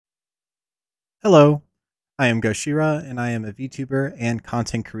Hello, I am Goshira and I am a VTuber and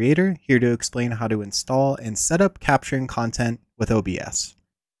content creator here to explain how to install and set up capturing content with OBS.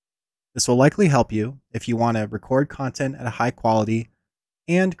 This will likely help you if you want to record content at a high quality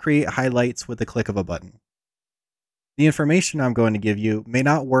and create highlights with the click of a button. The information I'm going to give you may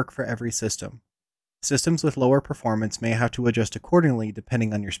not work for every system. Systems with lower performance may have to adjust accordingly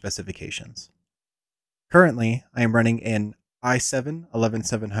depending on your specifications. Currently, I am running an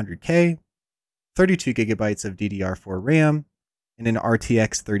i7-11700K, 32 gigabytes of DDR4 RAM, and an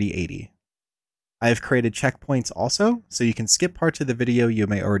RTX 3080. I have created checkpoints also, so you can skip parts of the video you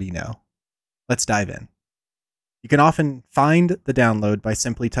may already know. Let's dive in. You can often find the download by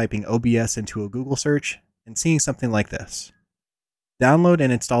simply typing OBS into a Google search and seeing something like this. Download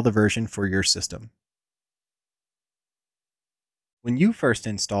and install the version for your system. When you first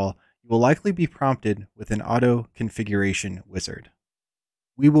install, you will likely be prompted with an auto configuration wizard.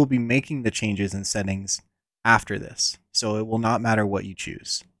 We will be making the changes in settings after this, so it will not matter what you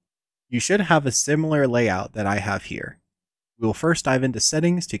choose. You should have a similar layout that I have here. We will first dive into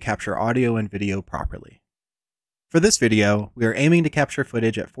settings to capture audio and video properly. For this video, we are aiming to capture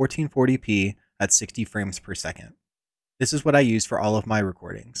footage at 1440p at 60 frames per second. This is what I use for all of my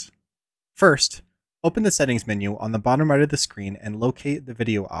recordings. First, open the settings menu on the bottom right of the screen and locate the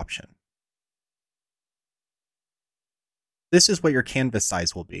video option. This is what your canvas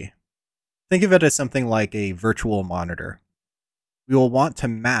size will be. Think of it as something like a virtual monitor. We will want to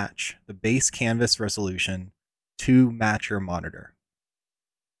match the base canvas resolution to match your monitor.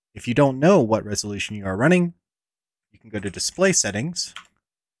 If you don't know what resolution you are running, you can go to Display Settings,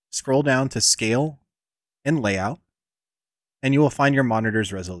 scroll down to Scale and Layout, and you will find your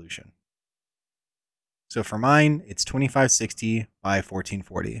monitor's resolution. So for mine, it's 2560 by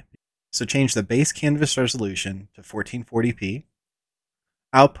 1440. So change the base canvas resolution to 1440p.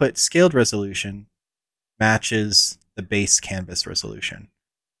 Output scaled resolution matches the base canvas resolution.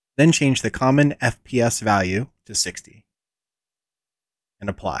 Then change the common FPS value to 60 and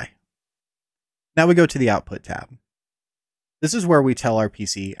apply. Now we go to the Output tab. This is where we tell our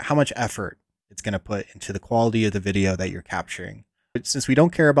PC how much effort it's going to put into the quality of the video that you're capturing. But since we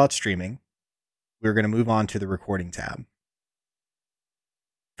don't care about streaming, we're going to move on to the Recording tab.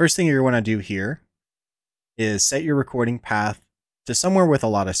 First thing you're going to do here is set your recording path to somewhere with a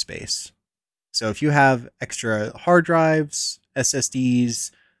lot of space. So if you have extra hard drives, SSDs,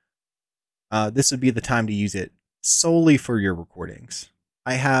 this would be the time to use it solely for your recordings.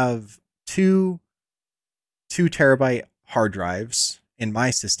 I have two 2-terabyte hard drives in my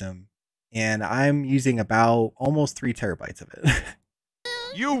system, and I'm using about almost 3 terabytes of it.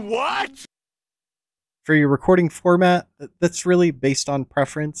 You what? For your recording format, that's really based on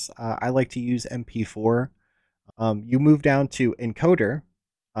preference. I like to use MP4. You move down to encoder,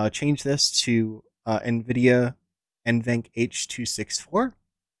 change this to NVIDIA NVENC H.264,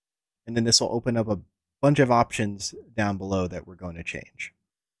 and then this will open up a bunch of options down below that we're going to change.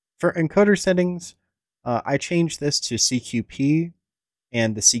 For encoder settings, I changed this to CQP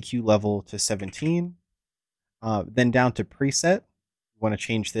and the CQ level to 17. Then down to preset, you want to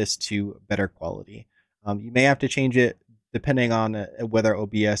change this to better quality. You may have to change it depending on whether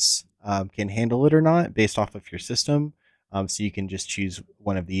OBS can handle it or not based off of your system. So you can just choose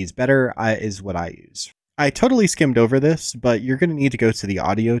one of these. Better is what I use. I totally skimmed over this, but you're going to need to go to the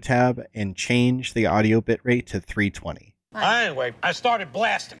audio tab and change the audio bitrate to 320. Anyway, I started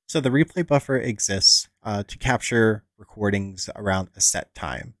blasting. So the replay buffer exists to capture recordings around a set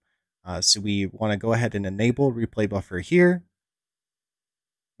time. So we want to go ahead and enable replay buffer here.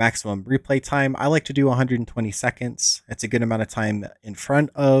 Maximum replay time, I like to do 120 seconds. It's a good amount of time in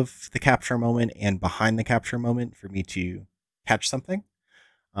front of the capture moment and behind the capture moment for me to catch something.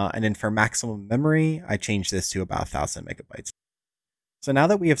 And then for maximum memory, I change this to about 1000 megabytes. So now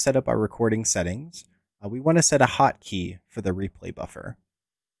that we have set up our recording settings, we want to set a hotkey for the replay buffer.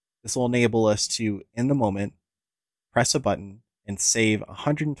 This will enable us to, in the moment, press a button and save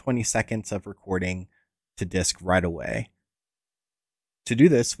 120 seconds of recording to disk right away. To do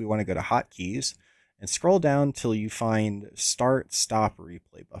this, we want to go to Hotkeys and scroll down till you find Start Stop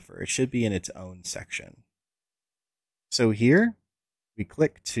Replay Buffer. It should be in its own section. So here, we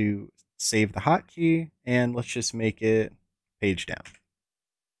click to save the hotkey, and let's just make it page down.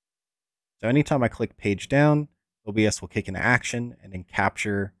 So anytime I click page down, OBS will kick into action and then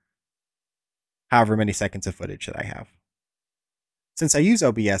capture however many seconds of footage that I have. Since I use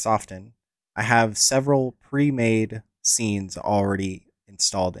OBS often, I have several pre-made scenes already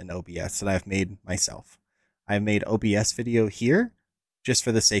installed in OBS that I've made myself. I've made OBS video here just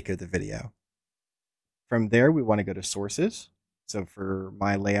for the sake of the video. From there, we want to go to sources, So for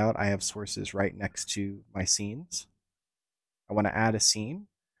my layout, I have sources right next to my scenes. I want to add a scene.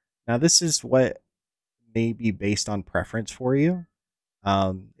 Now this is what may be based on preference for you.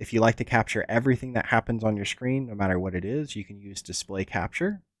 If you like to capture everything that happens on your screen, no matter what it is, you can use display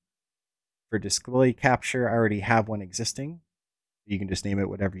capture. For display capture, I already have one existing. You can just name it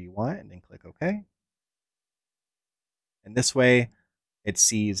whatever you want and then click OK. And this way, it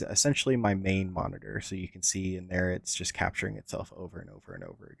sees essentially my main monitor. So you can see in there, it's just capturing itself over and over and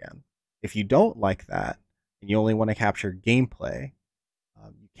over again. If you don't like that, and you only want to capture gameplay,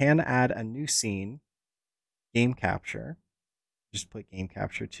 you can add a new scene, game capture. Just put game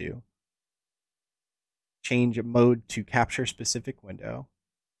capture 2. Change mode to capture specific window,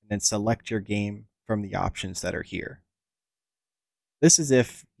 and then select your game from the options that are here. This is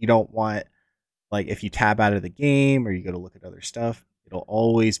if you don't want, like if you tab out of the game or you go to look at other stuff, it'll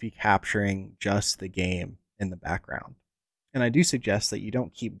always be capturing just the game in the background. And I do suggest that you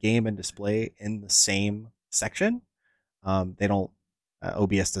don't keep game and display in the same section.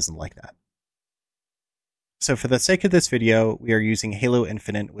 OBS doesn't like that. So for the sake of this video, we are using Halo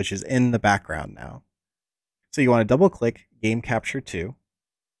Infinite, which is in the background now. So you want to double click Game Capture 2,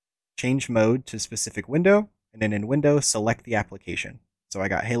 change mode to specific window, and then in window, select the application. So I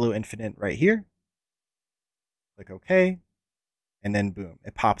got Halo Infinite right here. Click OK, and then boom,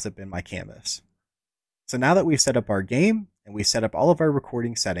 it pops up in my canvas. So now that we've set up our game and we set up all of our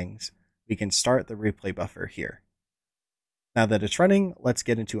recording settings, we can start the replay buffer here. Now that it's running, let's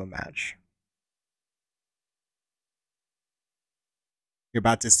get into a match. You're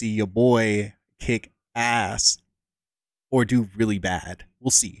about to see your boy kick ass or do really bad.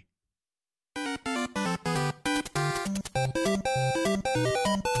 We'll see.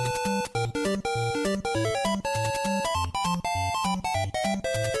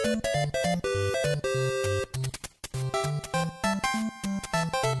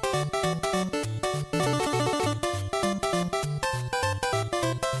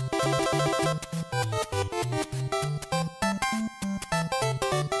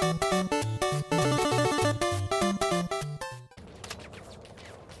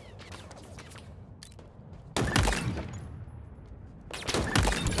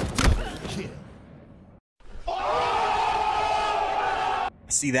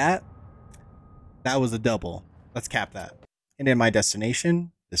 See that? That was a double. Let's cap that. And in my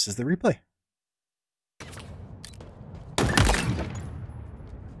destination, this is the replay.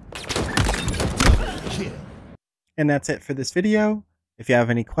 And that's it for this video. If you have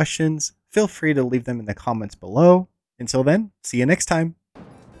any questions, feel free to leave them in the comments below. Until then, see you next time.